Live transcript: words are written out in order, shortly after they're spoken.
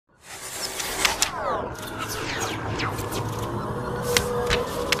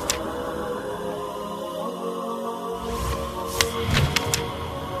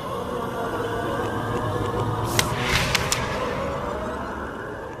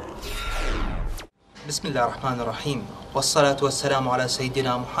بسم الله الرحمن الرحيم والصلاة والسلام على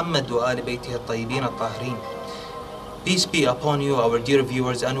سيدنا محمد وآل بيته الطيبين الطاهرين. Peace be upon you, our dear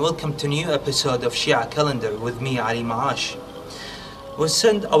viewers, and welcome to a new episode of Shia Calendar with me, Ali Maash. We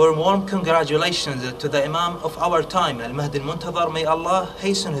send our warm congratulations to the Imam of our time, Al-Mahdi al-Muntazar. May Allah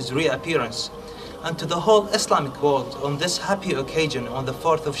hasten his reappearance, and to the whole Islamic world on this happy occasion on the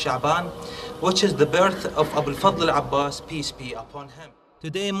 4th of Sha'aban, which is the birth of Abu al-Fadl al-Abbas, peace be upon him.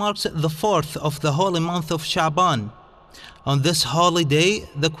 Today marks the 4th of the holy month of Sha'aban. On this holy day,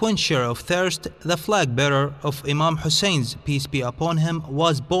 the quencher of thirst, the flag bearer of Imam Hussein's, peace be upon him,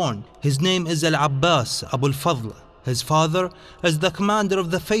 was born. His name is Al-Abbas Abu al-Fadl. His father is the commander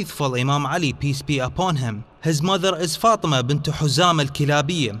of the faithful, Imam Ali, peace be upon him. His mother is Fatima bint Huzam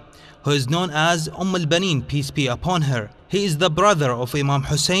al-Kilabiyya, who is known as al-Banin, peace be upon her. He is the brother of Imam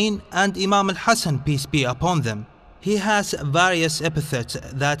Hussein and Imam al-Hassan, peace be upon them. He has various epithets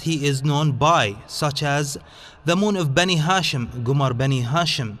that he is known by, such as the moon of Bani Hashim, Gumar Bani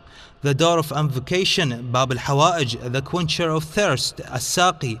Hashim, the door of invocation, Bab al-Hawa'ij, the quencher of thirst,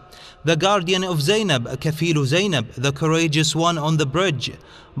 As-Saqi, the guardian of Zainab, Kafilu Zainab, the courageous one on the bridge,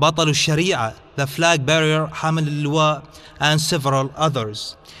 Batal al-Sharia, the flag bearer, Hamil al-Liwa, and several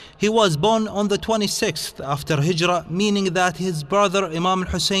others. He was born on the 26th after Hijrah, meaning that his brother Imam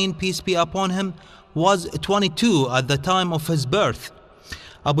al-Hussein, peace be upon him, was 22 at the time of his birth.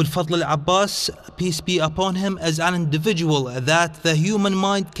 Abu al-Fadl al-Abbas, peace be upon him, is an individual that the human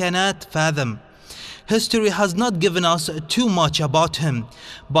mind cannot fathom. History has not given us too much about him,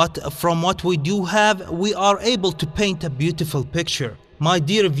 but from what we do have, we are able to paint a beautiful picture. My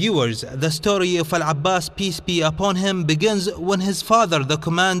dear viewers, the story of Al-Abbas, peace be upon him, begins when his father, the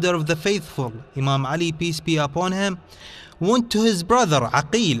commander of the faithful, Imam Ali, peace be upon him, went to his brother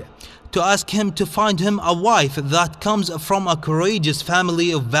Aqil to ask him to find him a wife that comes from a courageous family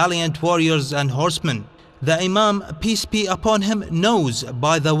of valiant warriors and horsemen. The Imam, peace be upon him, knows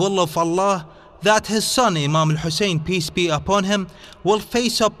by the will of Allah that his son Imam al-Hussein, peace be upon him, will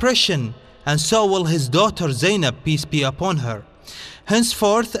face oppression, and so will his daughter Zainab, peace be upon her.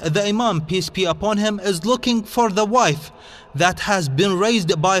 Henceforth, the Imam, peace be upon him, is looking for the wife that has been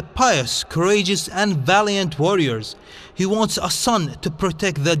raised by pious, courageous and valiant warriors. He wants a son to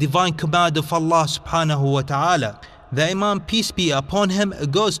protect the divine command of Allah subhanahu wa ta'ala. The Imam, peace be upon him,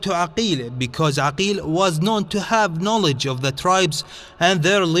 goes to Aqil because Aqil was known to have knowledge of the tribes and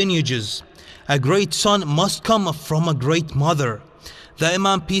their lineages. A great son must come from a great mother. The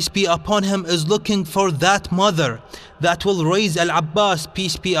Imam, peace be upon him, is looking for that mother that will raise Al-Abbas,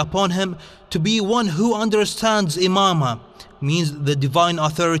 peace be upon him, to be one who understands Imama, means the divine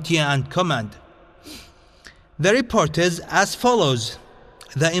authority and command. The report is as follows.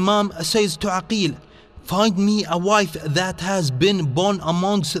 The Imam says to Aqil, "Find me a wife that has been born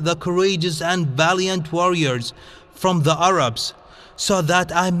amongst the courageous and valiant warriors from the Arabs, so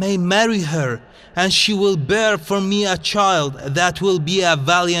that I may marry her, and she will bear for me a child that will be a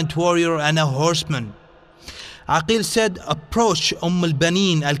valiant warrior and a horseman." Aqil said, "Approach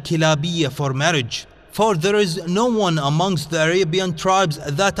al-Banin al-Kilabiyya for marriage, for there is no one amongst the Arabian tribes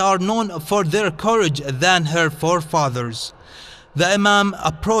that are known for their courage than her forefathers." The Imam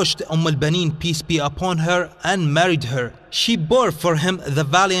approached al-Banin, peace be upon her, and married her. She bore for him the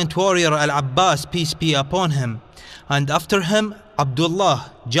valiant warrior Al-Abbas, peace be upon him, and after him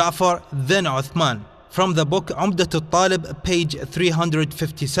Abdullah, Ja'far, then Uthman. From the book Umdat al-Talib, page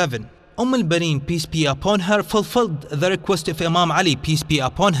 357. al-Banin, peace be upon her, fulfilled the request of Imam Ali, peace be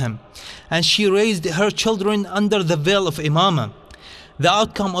upon him, and she raised her children under the veil of Imama. The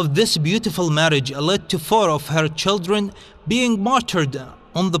outcome of this beautiful marriage led to 4 of her children being martyred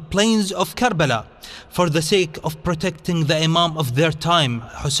on the plains of Karbala for the sake of protecting the Imam of their time,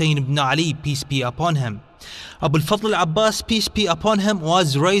 Hussein ibn Ali, peace be upon him. Abu al-Fadl al-Abbas, peace be upon him,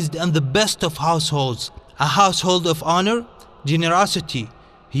 was raised in the best of households, a household of honor, generosity,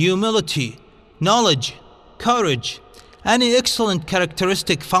 humility, knowledge, courage. Any excellent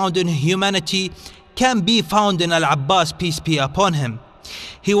characteristic found in humanity can be found in Al-Abbas, peace be upon him.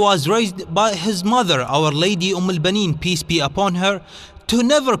 He was raised by his mother, Our Lady al-Banin, peace be upon her, to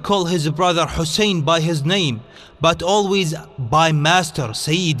never call his brother Hussein by his name, but always by Master,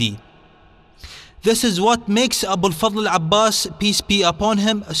 Sayyidi. This is what makes Abu al-Fadl al-Abbas, peace be upon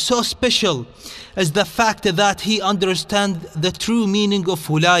him, so special, is the fact that he understands the true meaning of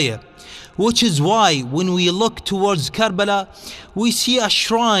Wilaya, which is why when we look towards Karbala, we see a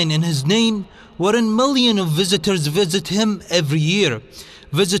shrine in his name wherein millions of visitors visit him every year.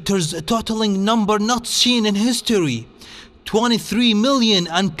 Visitors totaling number not seen in history, 23 million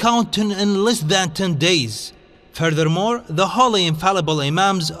and counting in less than 10 days. Furthermore, the holy infallible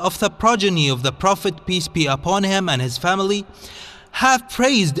Imams of the progeny of the Prophet, peace be upon him, and his family, have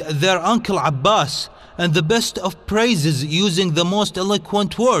praised their uncle Abbas and the best of praises using the most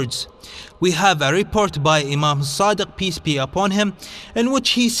eloquent words. We have a report by Imam Sadiq, peace be upon him, in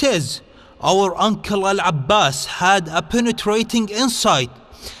which he says, "Our uncle Al-Abbas had a penetrating insight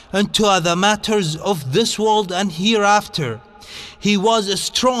into the matters of this world and hereafter. He was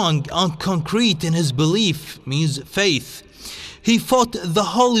strong and concrete in his belief, means faith. He fought the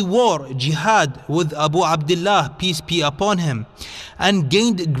holy war, jihad, with Abu Abdullah, peace be upon him, and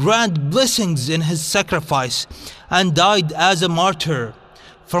gained grand blessings in his sacrifice, and died as a martyr."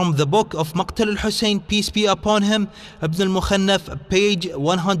 From the book of Maqtal al-Hussein, peace be upon him, Ibn al-Mukhannaf, page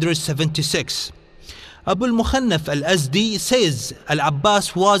 176. Abu al-Mukhannaf al-Azdi says,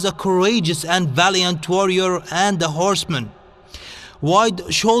 Al-Abbas was a courageous and valiant warrior and a horseman.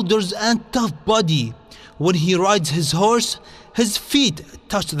 Wide shoulders and tough body. When he rides his horse, his feet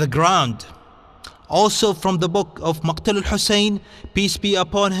touch the ground. Also from the book of Maqtal al-Hussein, peace be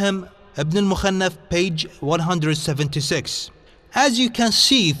upon him, Ibn al-Mukhannaf, page 176. As you can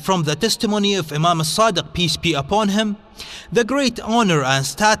see from the testimony of Imam al-Sadiq, peace be upon him, the great honor and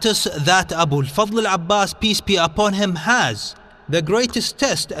status that Abu al-Fadl al-Abbas, peace be upon him, has. The greatest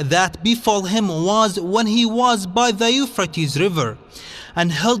test that befell him was when he was by the Euphrates River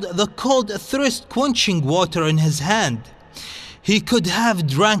and held the cold thirst-quenching water in his hand. He could have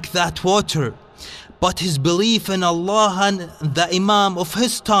drank that water, but his belief in Allah and the Imam of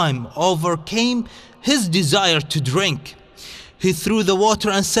his time overcame his desire to drink. He threw the water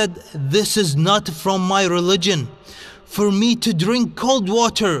and said, "This is not from my religion, for me to drink cold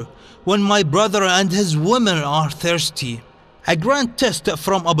water when my brother and his women are thirsty." A grand test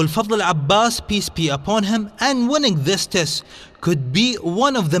from Abu al-Fadl al-Abbas, peace be upon him, and winning this test could be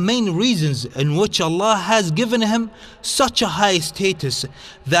one of the main reasons in which Allah has given him such a high status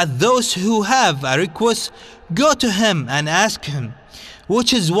that those who have a request go to him and ask him,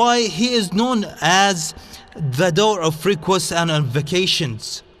 which is why he is known as the door of requests and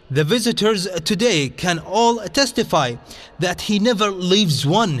invocations. The visitors today can all testify that he never leaves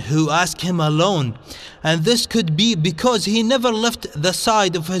one who asks him alone, and this could be because he never left the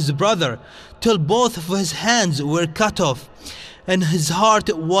side of his brother till both of his hands were cut off and his heart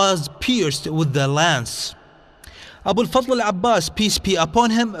was pierced with the lance. Abu al-Fadl al-Abbas, peace be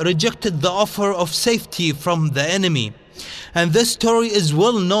upon him, rejected the offer of safety from the enemy, and this story is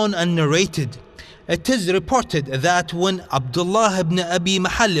well known and narrated. It is reported that when Abdullah ibn Abi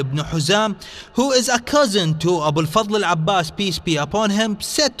Mahal ibn Huzam, who is a cousin to Abu al-Fadl al-Abbas, peace be upon him,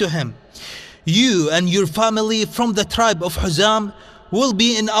 said to him, "You and your family from the tribe of Huzam will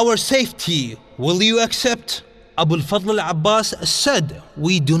be in our safety. Will you accept?" Abu al-Fadl al-Abbas said,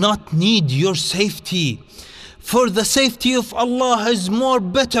 "We do not need your safety, for the safety of Allah is more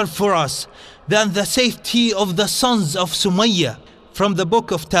better for us than the safety of the sons of Sumayyah." From the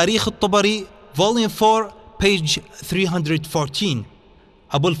book of Tariq al-Tabari, Volume 4, page 314.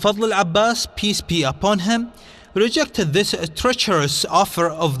 Abu al-Fadl al-Abbas, peace be upon him, rejected this treacherous offer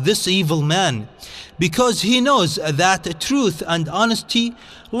of this evil man because he knows that truth and honesty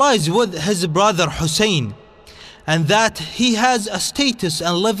lies with his brother Hussein, and that he has a status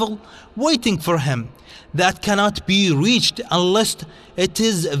and level waiting for him that cannot be reached unless it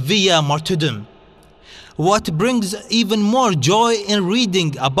is via martyrdom. What brings even more joy in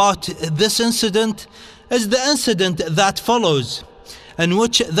reading about this incident is the incident that follows, in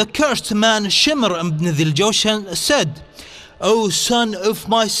which the cursed man Shimr ibn Dhil-Jawshan said, "O son of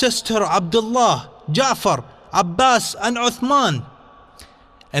my sister Abdullah, Ja'far, Abbas and Uthman."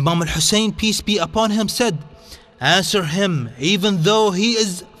 Imam al-Hussein, peace be upon him, said, "Answer him even though he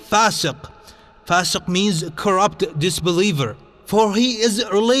is fasiq." Fasiq means corrupt disbeliever, for he is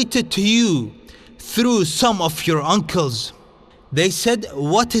related to you through some of your uncles. They said,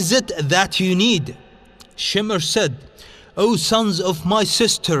 "What is it that you need?" Shimr said, "O sons of my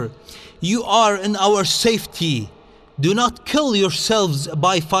sister, you are in our safety. Do not kill yourselves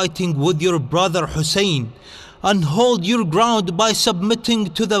by fighting with your brother Hussein, and hold your ground by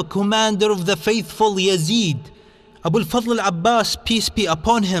submitting to the commander of the faithful Yazid." Abu al-Fadl al-Abbas, peace be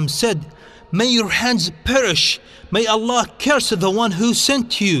upon him, said, "May your hands perish. May Allah curse the one who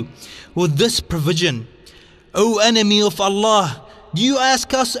sent you with this provision. O enemy of Allah, do you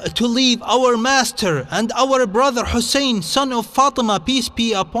ask us to leave our master and our brother Hussein, son of Fatima, peace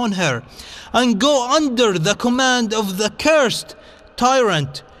be upon her, and go under the command of the cursed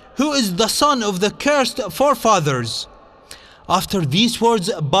tyrant, who is the son of the cursed forefathers?" After these words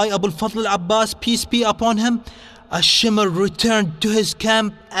by Abu al-Fadl al-Abbas, peace be upon him, Shimr returned to his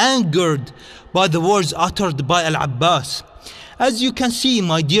camp angered by the words uttered by Al-Abbas. As you can see,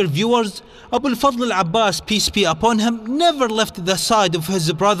 my dear viewers, Abu al-Fadl al-Abbas, peace be upon him, never left the side of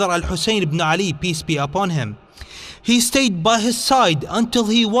his brother al-Hussein ibn Ali, peace be upon him. He stayed by his side until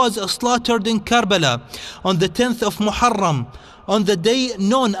he was slaughtered in Karbala on the 10th of Muharram, on the day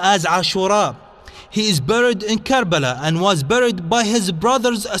known as Ashura. He is buried in Karbala and was buried by his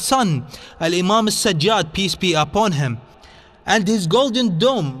brother's son, al-Imam al-Sajjad, peace be upon him. And his golden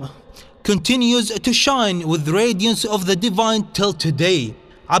dome continues to shine with radiance of the divine till today.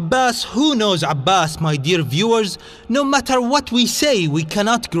 Abbas, who knows Abbas, my dear viewers? No matter what we say, we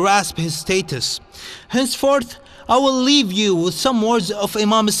cannot grasp his status. Henceforth, I will leave you with some words of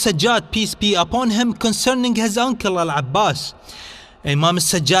Imam al-Sajjad, peace be upon him, concerning his uncle Al-Abbas. Imam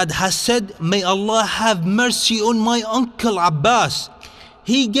al-Sajjad has said, "May Allah have mercy on my uncle Abbas.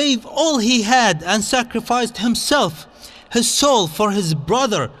 He gave all he had and sacrificed himself, his soul for his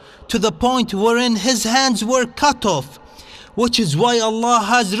brother, to the point wherein his hands were cut off, which is why Allah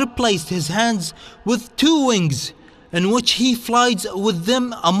has replaced his hands with two wings, in which he flies with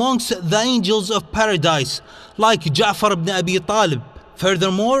them amongst the angels of paradise, like Ja'far ibn Abi Talib.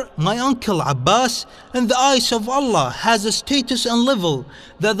 Furthermore, my uncle Abbas, in the eyes of Allah, has a status and level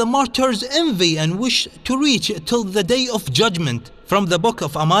that the martyrs envy and wish to reach till the day of judgment." From the book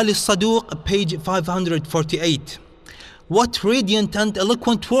of Amal al-Saduq, page 548. What radiant and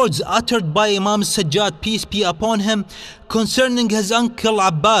eloquent words uttered by Imam al-Sajjad, peace be upon him, concerning his uncle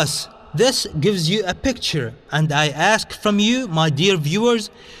Abbas. This gives you a picture, and I ask from you, my dear viewers,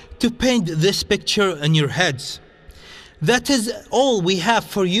 to paint this picture in your heads. That is all we have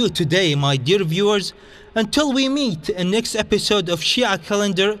for you today, my dear viewers. Until we meet in next episode of Shia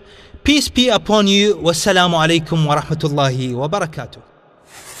Calendar, peace be upon you. Wassalamu alaikum wa rahmatullahi wa barakatuh.